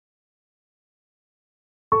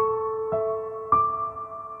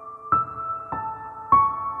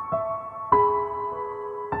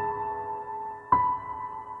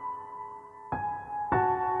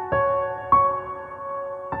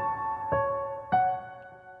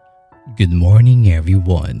Good morning,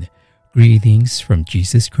 everyone. Greetings from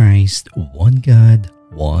Jesus Christ, one God,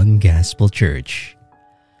 one Gospel Church.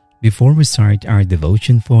 Before we start our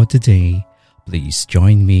devotion for today, please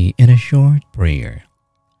join me in a short prayer.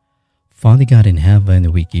 Father God in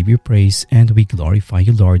heaven, we give you praise and we glorify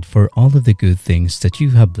you, Lord, for all of the good things that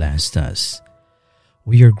you have blessed us.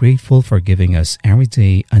 We are grateful for giving us every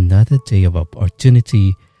day another day of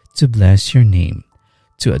opportunity to bless your name,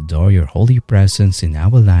 to adore your holy presence in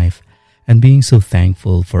our life, and being so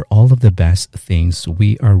thankful for all of the best things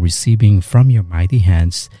we are receiving from your mighty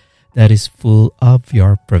hands that is full of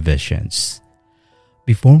your provisions.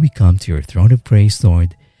 Before we come to your throne of praise,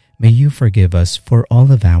 Lord, may you forgive us for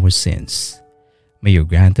all of our sins. May you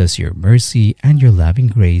grant us your mercy and your loving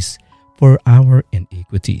grace for our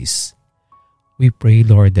iniquities. We pray,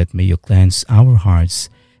 Lord, that may you cleanse our hearts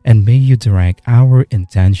and may you direct our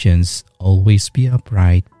intentions always be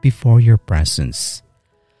upright before your presence.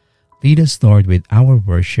 Lead us, Lord, with our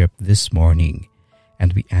worship this morning,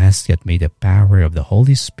 and we ask that may the power of the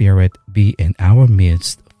Holy Spirit be in our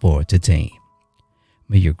midst for today.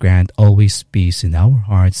 May you grant always peace in our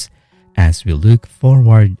hearts as we look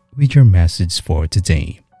forward with your message for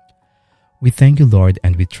today. We thank you, Lord,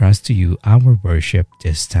 and we trust to you our worship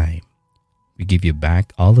this time. We give you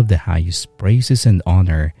back all of the highest praises and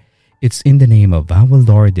honor. It's in the name of our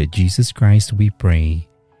Lord Jesus Christ we pray.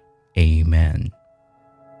 Amen.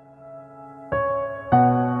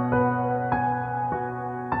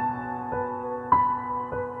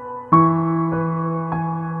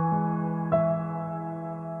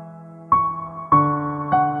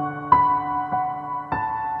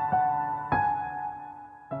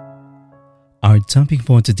 Our topic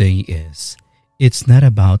for today is, it's not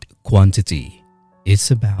about quantity, it's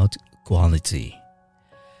about quality.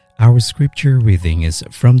 Our scripture reading is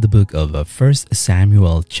from the book of 1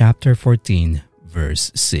 Samuel chapter 14,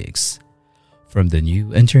 verse 6, from the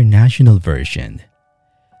New International Version.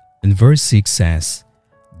 And verse 6 says,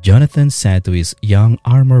 Jonathan said to his young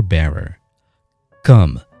armor-bearer,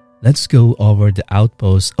 "Come, let's go over the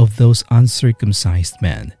outposts of those uncircumcised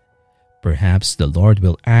men. Perhaps the Lord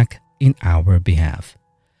will act in our behalf.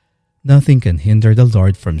 Nothing can hinder the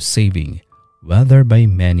Lord from saving, whether by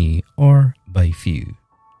many or by few."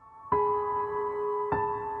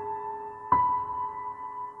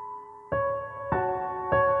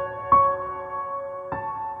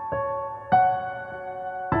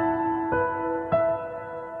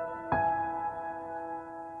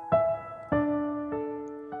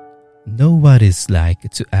 Know what it's like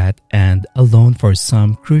to act and alone for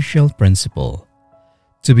some crucial principle.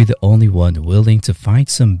 To be the only one willing to fight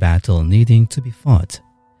some battle needing to be fought.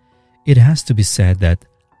 It has to be said that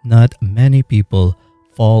not many people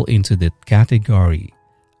fall into that category.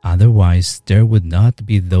 Otherwise, there would not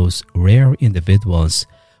be those rare individuals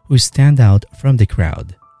who stand out from the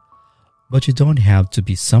crowd. But you don't have to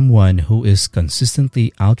be someone who is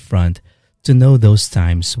consistently out front to know those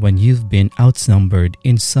times when you've been outnumbered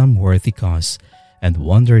in some worthy cause and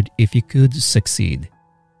wondered if you could succeed.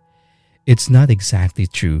 It's not exactly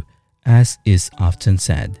true, as is often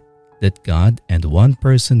said, that God and one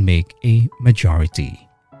person make a majority.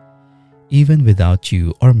 Even without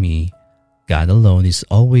you or me, God alone is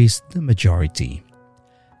always the majority.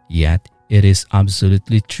 Yet, it is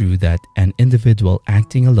absolutely true that an individual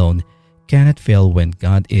acting alone cannot fail when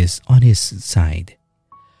God is on his side.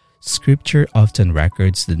 Scripture often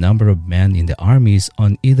records the number of men in the armies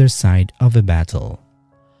on either side of a battle.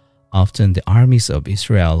 Often the armies of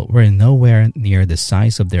Israel were nowhere near the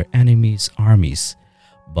size of their enemies' armies,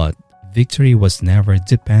 but victory was never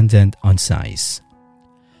dependent on size.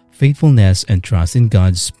 Faithfulness and trust in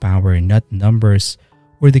God's power, not numbers,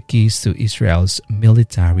 were the keys to Israel's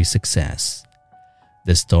military success.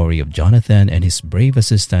 The story of Jonathan and his brave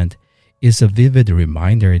assistant is a vivid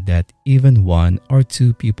reminder that even one or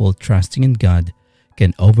two people trusting in God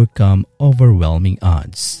can overcome overwhelming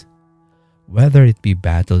odds. Whether it be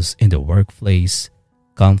battles in the workplace,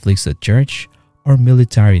 conflicts at church, or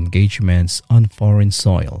military engagements on foreign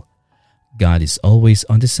soil, God is always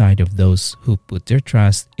on the side of those who put their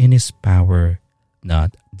trust in His power,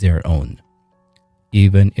 not their own.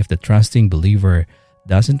 Even if the trusting believer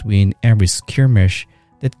doesn't win every skirmish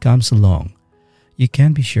that comes along, you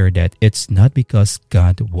can be sure that it's not because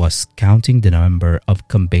God was counting the number of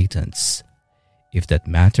combatants. If that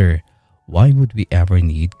mattered, why would we ever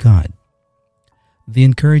need God? The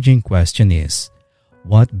encouraging question is,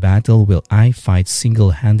 what battle will I fight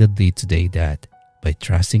single-handedly today that, by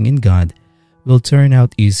trusting in God, will turn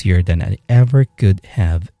out easier than I ever could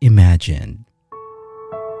have imagined?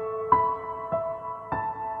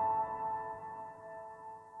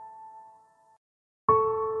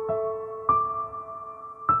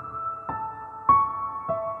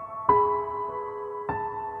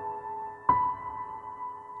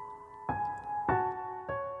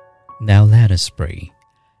 Now let us pray.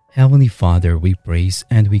 Heavenly Father, we praise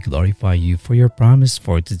and we glorify you for your promise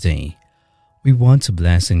for today. We want to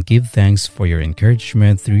bless and give thanks for your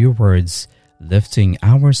encouragement through your words, lifting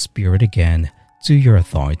our spirit again to your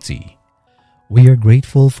authority. We are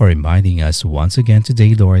grateful for reminding us once again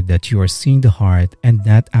today, Lord, that you are seeing the heart and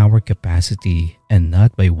not our capacity, and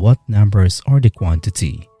not by what numbers or the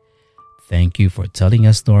quantity. Thank you for telling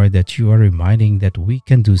us, Lord, that you are reminding that we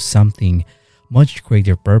can do something much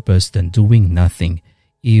greater purpose than doing nothing,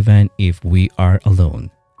 even if we are alone.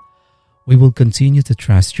 We will continue to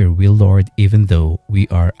trust your will, Lord, even though we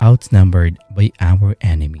are outnumbered by our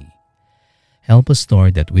enemy. Help us,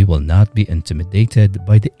 Lord, that we will not be intimidated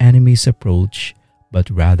by the enemy's approach, but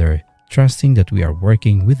rather trusting that we are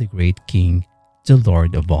working with the great King, the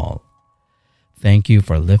Lord of all. Thank you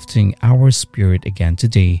for lifting our spirit again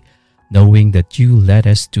today, knowing that you led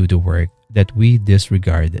us do the work that we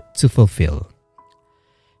disregard to fulfill.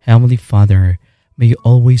 Heavenly Father, may you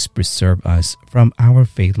always preserve us from our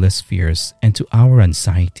faithless fears and to our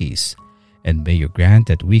anxieties, and may you grant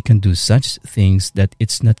that we can do such things that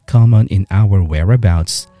it's not common in our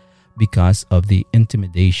whereabouts because of the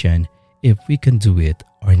intimidation if we can do it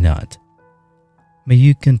or not. May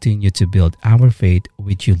you continue to build our faith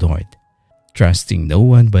with you, Lord, trusting no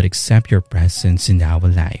one but accept your presence in our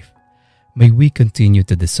life. May we continue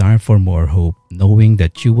to desire for more hope, knowing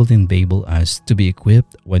that you will enable us to be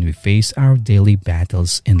equipped when we face our daily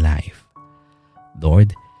battles in life.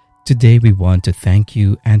 Lord, today we want to thank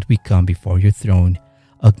you, and we come before your throne,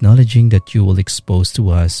 acknowledging that you will expose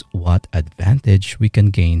to us what advantage we can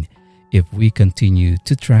gain if we continue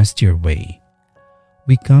to trust your way.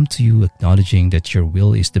 We come to you acknowledging that your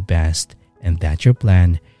will is the best and that your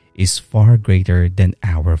plan is far greater than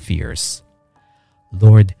our fears.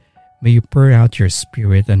 Lord, may you pour out your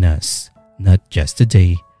Spirit on us, not just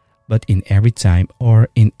today, but in every time or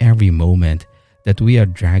in every moment that we are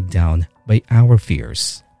dragged down by our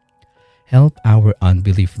fears. Help our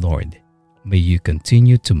unbelief, Lord. May you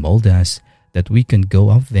continue to mold us that we can go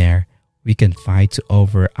out there, we can fight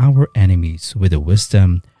over our enemies with the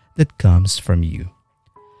wisdom that comes from you.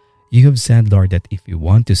 You have said, Lord, that if you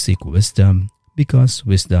want to seek wisdom, because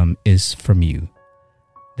wisdom is from you,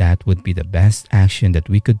 that would be the best action that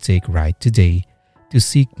we could take right today, to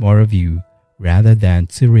seek more of you rather than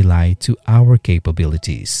to rely to our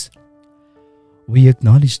capabilities. We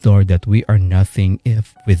acknowledge, Lord, that we are nothing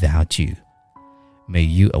if without you. May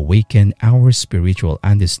you awaken our spiritual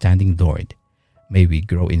understanding, Lord. May we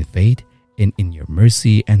grow in faith and in your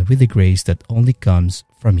mercy and with the grace that only comes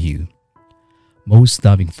from you. Most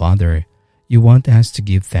loving Father, you want us to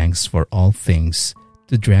give thanks for all things,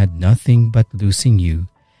 to dread nothing but losing you,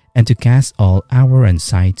 and to cast all our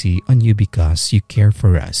anxiety on you because you care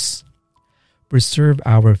for us. Preserve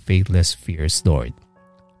our faithless fears, Lord.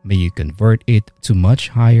 May you convert it to much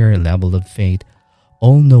higher level of faith,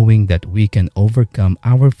 all knowing that we can overcome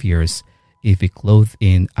our fears if we clothe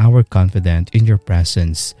in our confidence in your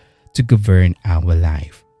presence to govern our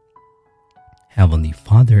life. Heavenly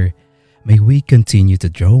Father, may we continue to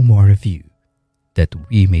draw more of you, that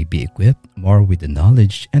we may be equipped more with the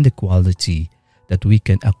knowledge and the quality that we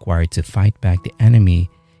can acquire to fight back the enemy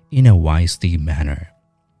in a wisely manner.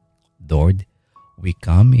 Lord, we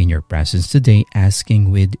come in your presence today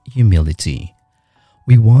asking with humility.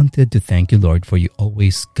 We wanted to thank you, Lord, for you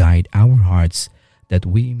always guide our hearts that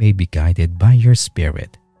we may be guided by your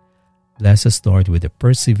Spirit. Bless us, Lord, with the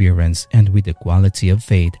perseverance and with the quality of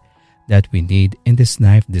faith that we need in this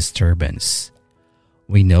life disturbance.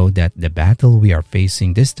 We know that the battle we are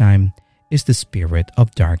facing this time is the spirit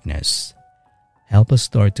of darkness. Help us,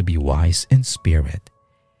 Lord, to be wise in spirit.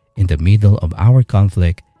 In the middle of our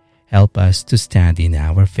conflict, help us to stand in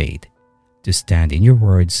our faith, to stand in your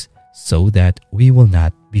words, so that we will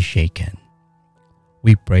not be shaken.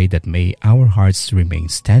 We pray that may our hearts remain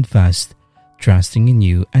steadfast, trusting in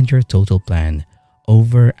you and your total plan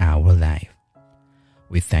over our life.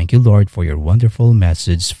 We thank you, Lord, for your wonderful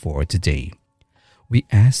message for today. We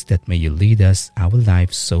ask that may you lead us our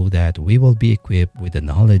life so that we will be equipped with the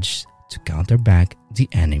knowledge to counterback the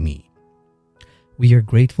enemy. We are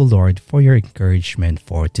grateful, Lord, for your encouragement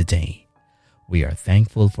for today. We are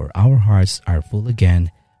thankful for our hearts are full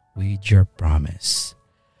again with your promise.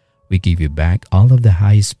 We give you back all of the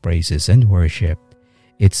highest praises and worship.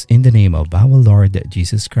 It's in the name of our Lord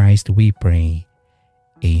Jesus Christ we pray.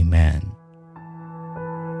 Amen.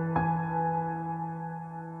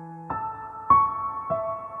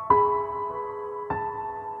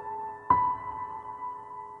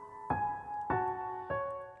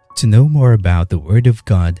 To know more about the Word of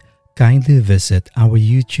God, kindly visit our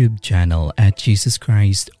YouTube channel at Jesus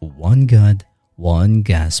Christ One God, One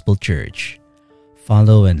Gospel Church.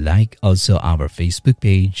 Follow and like also our Facebook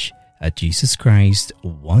page at Jesus Christ,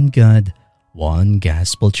 One God, One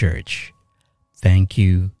Gospel Church. Thank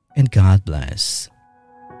you and God bless.